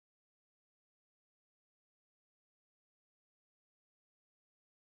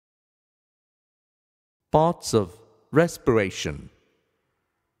Parts of respiration.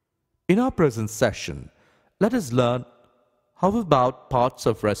 In our present session, let us learn how about parts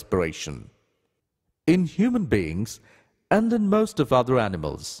of respiration. In human beings and in most of other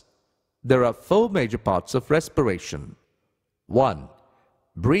animals, there are 4 major parts of respiration. 1.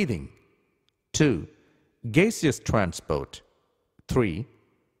 Breathing. 2. Gaseous transport. 3.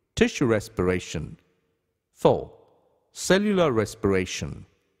 Tissue respiration. 4. Cellular respiration.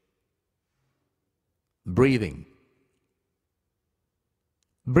 Breathing.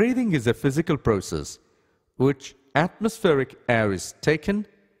 Breathing is a physical process which atmospheric air is taken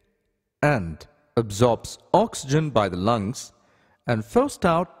and absorbs oxygen by the lungs and forced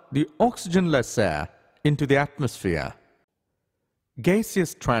out the oxygenless air into the atmosphere.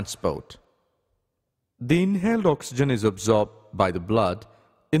 Gaseous transport. The inhaled oxygen is absorbed by the blood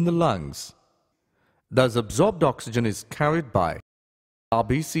in the lungs. Thus, absorbed oxygen is carried by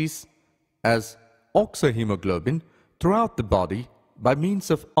RBCs as oxyhemoglobin throughout the body by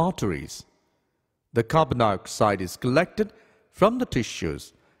means of arteries. The carbon dioxide is collected from the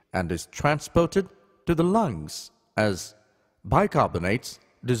tissues and is transported to the lungs as bicarbonates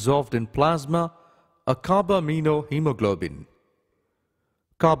dissolved in plasma or carbaminohemoglobin.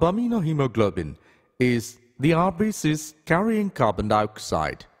 Carbaminohemoglobin is the RBCs carrying carbon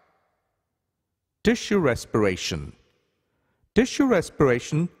dioxide. Tissue respiration. Tissue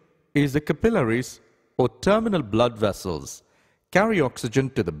respiration is the capillaries or terminal blood vessels carry oxygen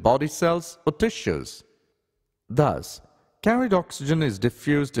to the body cells or tissues. Thus, carried oxygen is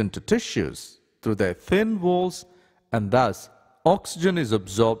diffused into tissues through their thin walls and thus oxygen is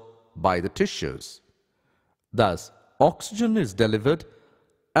absorbed by the tissues. Thus, oxygen is delivered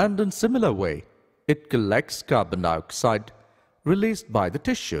and in similar way, it collects carbon dioxide released by the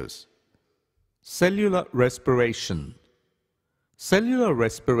tissues. Cellular respiration. Cellular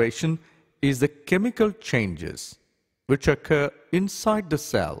respiration is the chemical changes which occur inside the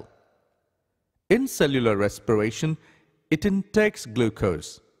cell. In cellular respiration, it intakes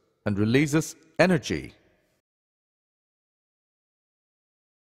glucose and releases energy.